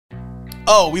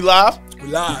Oh, we live? We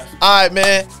live. All right,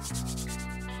 man.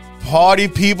 Party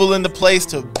people in the place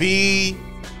to be.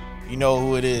 You know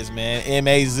who it is, man.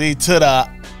 Mazi to the.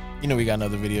 You know we got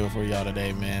another video for y'all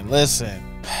today, man. Listen.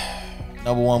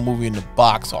 #1 movie in the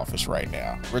box office right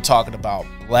now. We're talking about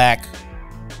Black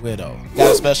Widow.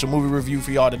 Got a special movie review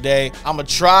for y'all today. I'm gonna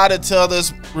try to tell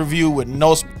this review with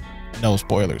no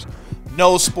spoilers.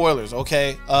 No spoilers,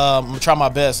 okay? I'm gonna try my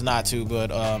best not to,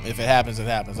 but if it happens, it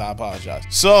happens. I apologize.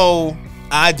 So,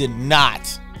 I did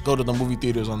not go to the movie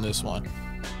theaters on this one.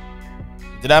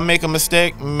 Did I make a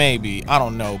mistake? Maybe. I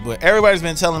don't know. But everybody's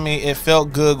been telling me it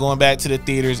felt good going back to the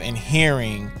theaters and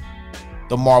hearing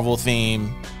the Marvel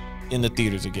theme in the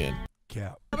theaters again.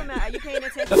 Cap.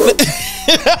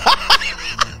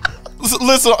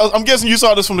 Listen, I'm guessing you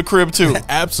saw this from the crib too.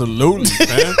 Absolutely,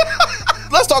 man.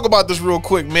 Let's talk about this real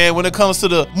quick, man. When it comes to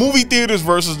the movie theaters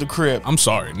versus the crib, I'm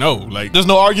sorry, no, like there's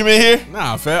no argument here.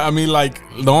 Nah, fair. I mean, like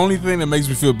the only thing that makes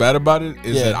me feel bad about it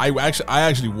is that I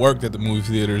actually worked at the movie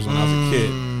theaters when I was a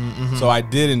kid, so I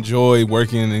did enjoy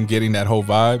working and getting that whole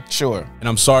vibe. Sure. And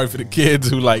I'm sorry for the kids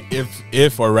who like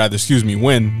if or rather, excuse me,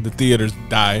 when the theaters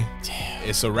die,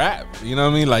 it's a wrap. You know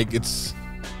what I mean? Like it's.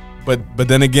 But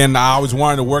then again, I always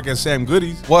wanted to work at Sam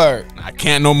Goody's. Word. I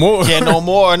can't no more. Can't no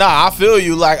more. Nah, I feel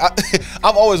you. Like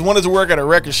I've always wanted to work at a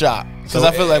record shop because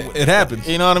I feel like it happens.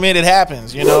 You know what I mean? It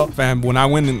happens. You know. Fam, when I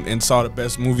went and saw the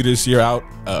best movie this year out,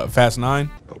 Fast 9.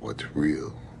 But what's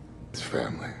real is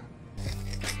family.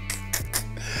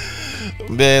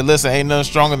 Man, listen, ain't nothing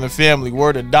stronger than family.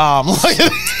 Word of Dom.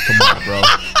 Come on, bro.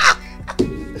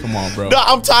 Come on, bro. No,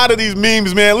 I'm tired of these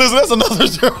memes, man. Listen, that's another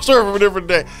story for a different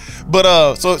day.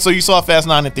 But so you saw Fast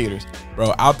 9 in theaters,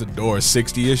 bro? Out the door,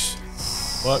 60-ish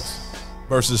bucks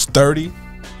versus 30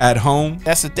 at home.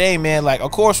 That's the thing, man. Like,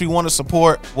 of course we want to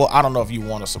support. Well, I don't know if you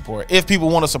want to support. If people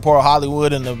want to support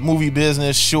Hollywood and the movie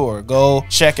business, sure, go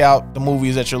check out the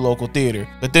movies at your local theater.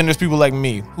 But then there's people like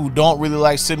me who don't really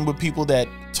like sitting with people that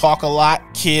talk a lot,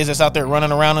 kids that's out there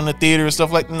running around in the theater and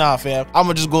stuff like that. Nah, fam. I'm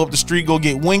gonna just go up the street, go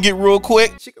get Wingit real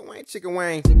quick. Chicken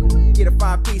wing. Get a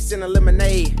 5-piece and a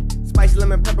lemonade. Spicy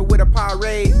lemon pepper with a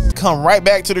parade. Come right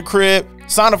back to the crib.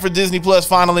 Sign up for Disney Plus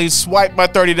finally. Swipe my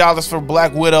 $30 for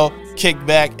Black Widow. Kick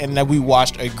back, and then we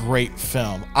watched a great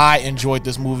film. I enjoyed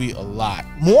this movie a lot.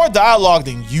 More dialogue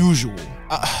than usual.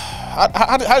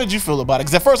 How did you feel about it?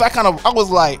 Because at first I was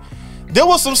like, there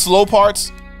was some slow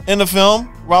parts in the film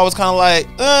where I was kind of like,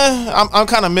 I'm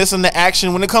kind of missing the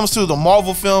action. When it comes to the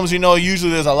Marvel films, you know,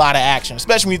 usually there's a lot of action,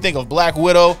 especially when you think of Black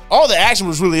Widow. All the action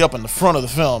was really up in the front of the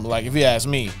film, like if you ask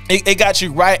me. It got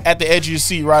you right at the edge of your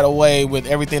seat right away with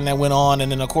everything that went on.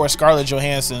 And then of course, Scarlett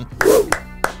Johansson,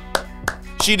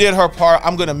 she did her part.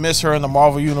 I'm gonna miss her in the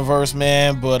Marvel universe,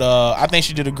 man, but I think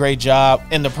she did a great job.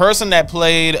 And the person that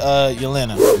played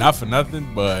Yelena, not for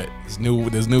nothing, but this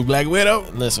new Black Widow.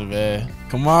 Listen, man.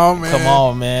 Come on, man. Come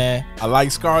on, man. I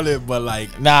like Scarlett, but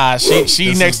like, nah,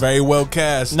 she next. Very well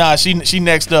cast. Nah, she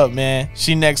next up, man.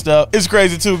 She next up. It's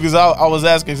crazy too, because I was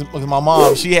asking with my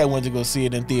mom. She had went to go see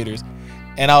it in theaters,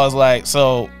 and I was like,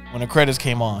 so when the credits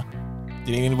came on,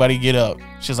 did anybody get up?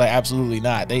 She's like, absolutely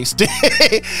not. They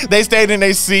stayed in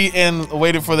their seat and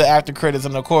waited for the after credits.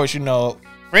 And of course, you know,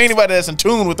 for anybody that's in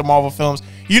tune with the Marvel films,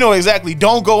 you know exactly.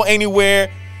 Don't go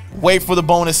anywhere. Wait for the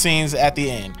bonus scenes at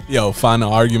the end. Yo,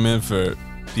 final argument for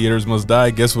theaters must die.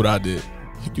 Guess what I did?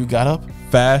 You got up?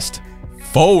 Fast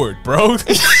forward, bro.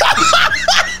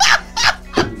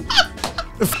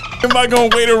 Am I gonna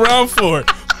wait around for?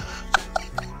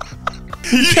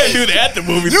 You can't do that at the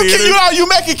movie theater. You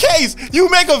make a case. You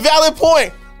make a valid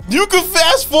point. You can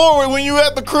fast forward when you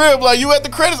at the crib. Like, you at the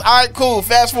credits. All right, cool.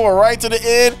 Fast forward right to the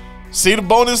end. See the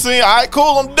bonus scene. All right,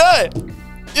 cool. I'm done.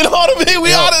 You know what I mean?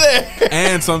 We out of there.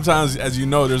 And sometimes, as you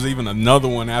know, there's even another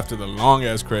one after the long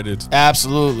ass credits.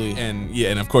 Absolutely. And yeah,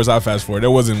 and of course I fast forward.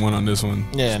 There wasn't one on this one.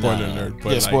 Yeah, spoiler alert.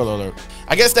 But yeah, spoiler alert.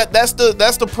 I guess that's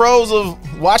the pros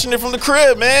of watching it from the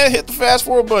crib, man. Hit the fast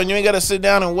forward button. You ain't gotta sit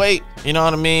down and wait. You know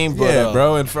what I mean? But, yeah,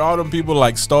 bro. And for all them people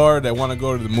like Star that want to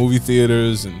go to the movie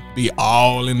theaters and be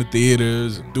all in the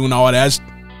theaters and doing all that,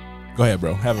 go ahead,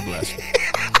 bro. Have a blast.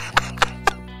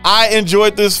 I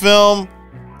enjoyed this film.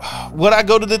 Would I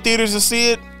go to the theaters to see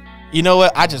it? You know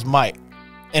what? I just might.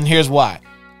 And here's why.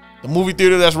 The movie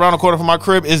theater that's around the corner from my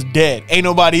crib is dead. Ain't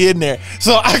nobody in there.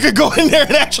 So I could go in there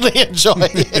and actually enjoy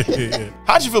it.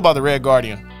 How'd you feel about the Red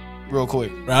Guardian? Real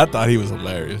quick. Bro, I thought he was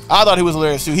hilarious. I thought he was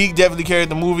hilarious too. He definitely carried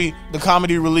the movie, the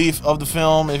comedy relief of the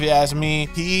film, if you ask me.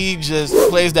 He just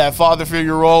plays that father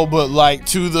figure role, but like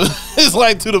to the, it's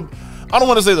like to the, I don't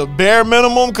want to say the bare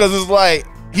minimum, because it's like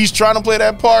he's trying to play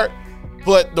that part,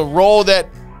 but the role that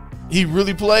he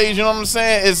really plays, you know what I'm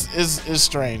saying, is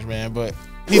strange, man. But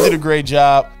He did a great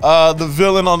job. The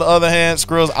villain, on the other hand,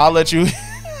 Skrills, I'll let you.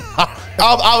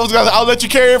 I'll let you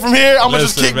carry it from here. I'm gonna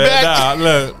just kick back. Nah,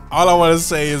 look, all I want to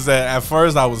say is that at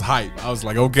first I was hyped. I was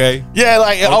like, okay. Yeah,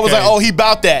 like okay. I was like, oh, he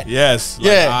bout that. Yes. Like,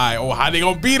 yeah. All right. Oh, how they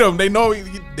gonna beat him? They know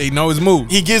his move.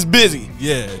 He gets busy.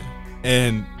 Yeah.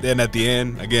 And then at the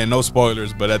end, again, no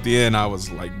spoilers, but at the end I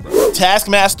was like, bro.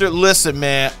 Taskmaster, listen,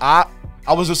 man, I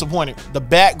was disappointed. The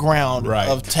background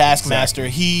of Taskmaster,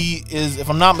 he is, if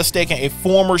I'm not mistaken, a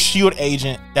former SHIELD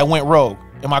agent that went rogue.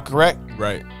 Am I correct?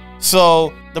 Right.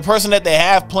 So the person that they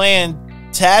have playing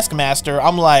Taskmaster,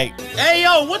 I'm like, hey,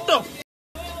 yo, what the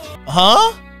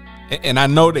huh? And I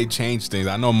know they change things.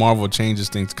 I know Marvel changes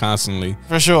things constantly.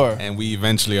 For sure. And we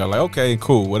eventually are like, okay,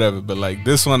 cool, whatever. But like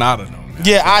this one, I don't know, man.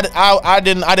 Yeah, I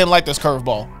didn't like this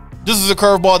curveball. This is a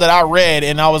curveball that I read,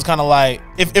 and I was kind of like,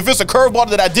 if it's a curveball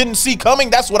that I didn't see coming,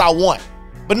 that's what I want.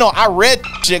 But no, I read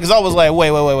shit because I was like,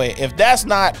 wait. If that's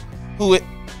not who it,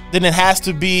 then it has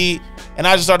to be. And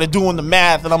I just started doing the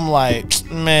math, and I'm like,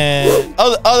 man.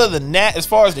 Other than that, as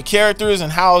far as the characters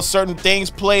and how certain things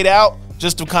played out,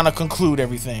 just to kind of conclude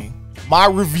everything, my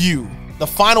review, the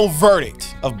final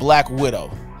verdict of Black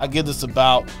Widow, I give this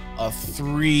about a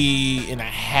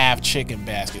 3.5 chicken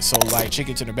basket. So like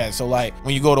chicken tender basket. So like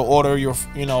when you go to order your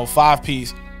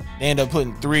 5-piece, they end up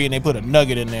putting 3 and they put a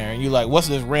nugget in there, and you're like, what's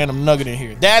this random nugget in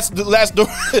here? That's the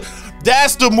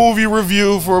that's the movie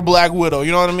review for Black Widow.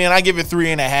 You know what I mean? I give it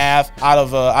 3.5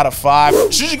 out of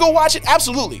 5. Should you go watch it?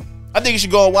 Absolutely. I think you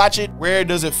should go watch it. Where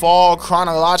does it fall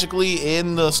chronologically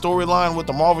in the storyline with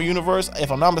the Marvel Universe?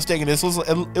 If I'm not mistaken, it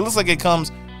looks like it comes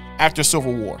after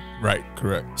Civil War. Right,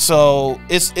 correct. So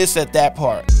it's at that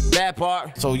part. That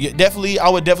part. So yeah, I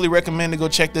would definitely recommend to go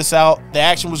check this out. The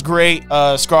action was great.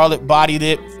 Scarlett bodied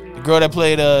it. The girl that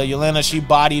played Yelena, she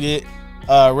bodied it.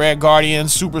 Red Guardian,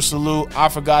 super salute. I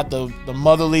forgot the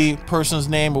motherly person's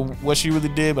name or what she really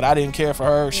did, but I didn't care for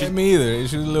her. Me either.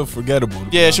 She was a little forgettable.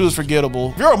 Yeah, she was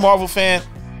forgettable. If you're a Marvel fan,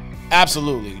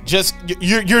 absolutely. Just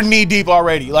you're knee deep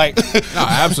already. Like, no,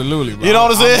 absolutely, bro. You know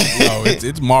what I'm saying?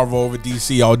 It's Marvel over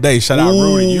DC all day. Shout out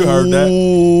Rudy. You heard that?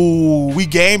 Ooh, we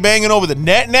gang banging over the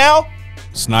net now.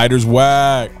 Snyder's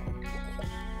whack.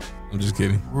 I'm just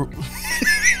kidding.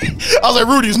 I was like,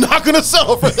 Rudy's not gonna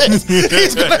settle for this.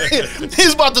 He's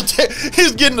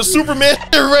getting the Superman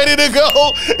ready to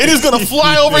go, and he's gonna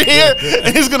fly over here,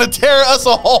 and he's gonna tear us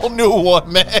a whole new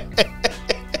one, man.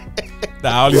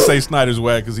 Nah, I only say Snyder's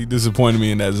whack because he disappointed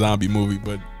me in that zombie movie,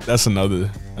 but that's another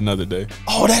day.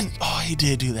 Oh, he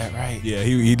did do that, right? Yeah,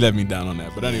 he let me down on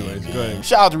that. But anyways, go ahead.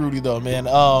 Shout out to Rudy though, man.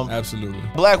 Absolutely.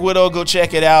 Black Widow, go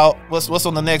check it out. What's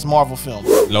on the next Marvel film?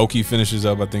 Loki finishes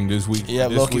up, I think, this week. Yeah,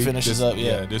 Loki finishes up.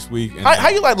 Yeah, this week. How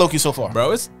you like Loki so far,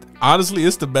 bro? It's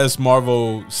the best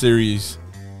Marvel series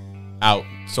out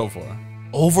so far.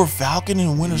 Over Falcon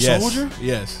and Winter Soldier?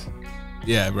 Yes.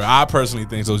 Yeah, bro. I personally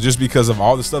think so. Just because of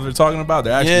all the stuff they're talking about,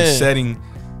 they're actually setting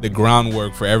the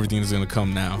groundwork for everything that's gonna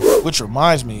come now. Which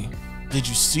reminds me, did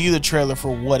you see the trailer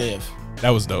for What If? That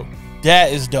was dope.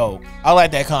 That is dope. I like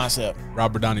that concept.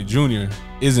 Robert Downey Jr.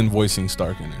 isn't voicing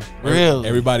Stark in there. Really?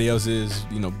 Everybody else is,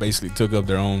 basically took up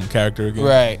their own character again.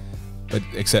 Right. But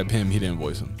except him, he didn't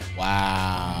voice him.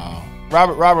 Wow.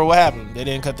 Robert, what happened? They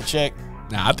didn't cut the check?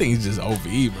 Nah, I think he's just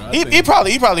OVE, bro. He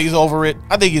probably is over it.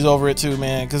 I think he's over it too,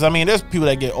 man. Because I mean, there's people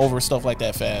that get over stuff like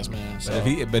that fast, man.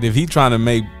 So. But if he trying to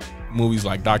make movies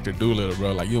like Dr. Dolittle,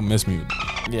 bro, like you'll miss me with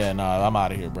that. Yeah, nah, I'm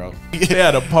out of here, bro. He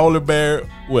had a polar bear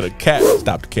with a cat.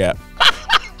 Stop the cap.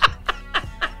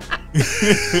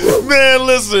 Man,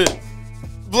 listen.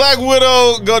 Black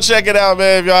Widow, go check it out,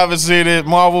 man. If y'all haven't seen it,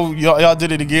 Marvel, y'all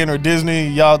did it again, or Disney,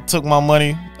 y'all took my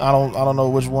money. I don't know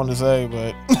which one to say,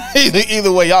 but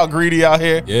either way, y'all greedy out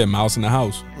here. Yeah, mouse in the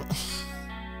house.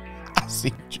 I see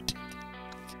what you did.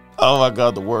 Oh my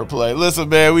God, the wordplay. Listen,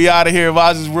 man, we out of here.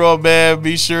 Mazi's World, man.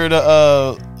 Be sure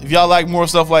to, if y'all like more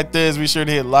stuff like this, be sure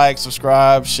to hit like,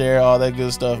 subscribe, share, all that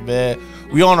good stuff, man.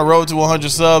 We on the road to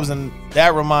 100 subs, and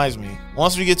that reminds me,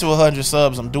 once we get to 100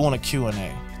 subs, I'm doing a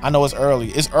Q&A. I know it's early.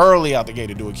 It's early out the gate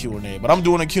to do a Q&A, but I'm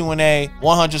doing a Q&A,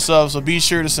 100 subs, so be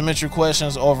sure to submit your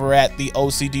questions over at the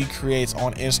OCD Creates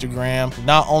on Instagram.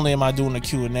 Not only am I doing a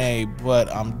Q&A,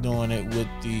 but I'm doing it with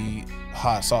the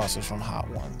hot sauces from Hot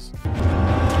Ones.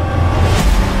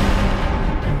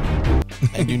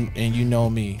 and you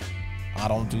know me, I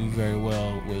don't do very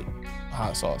well with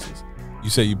hot sauces.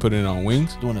 You say you put it on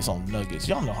wings? Doing this on nuggets.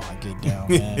 Y'all know how I get down,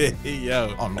 man.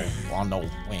 Yo. I know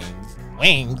wings.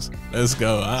 Wings. Let's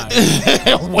go. All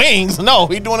right. Wings? No,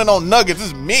 we doing it on nuggets. This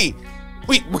is me.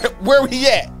 Where we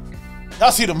at?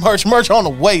 Y'all see the merch on the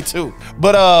way too.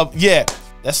 But yeah,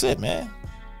 that's it, man.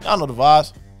 Y'all know the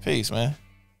vibes. Peace, man.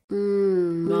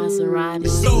 Maserati.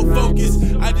 So focused,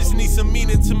 I just need some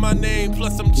meaning to my name.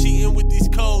 Plus I'm cheating with these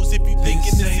codes. If you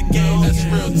thinking it's a game, that's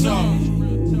real talk.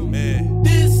 Man,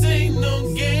 this ain't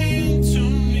no game to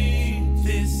me.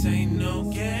 This ain't no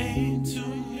game to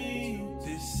me.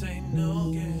 This ain't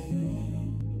no game.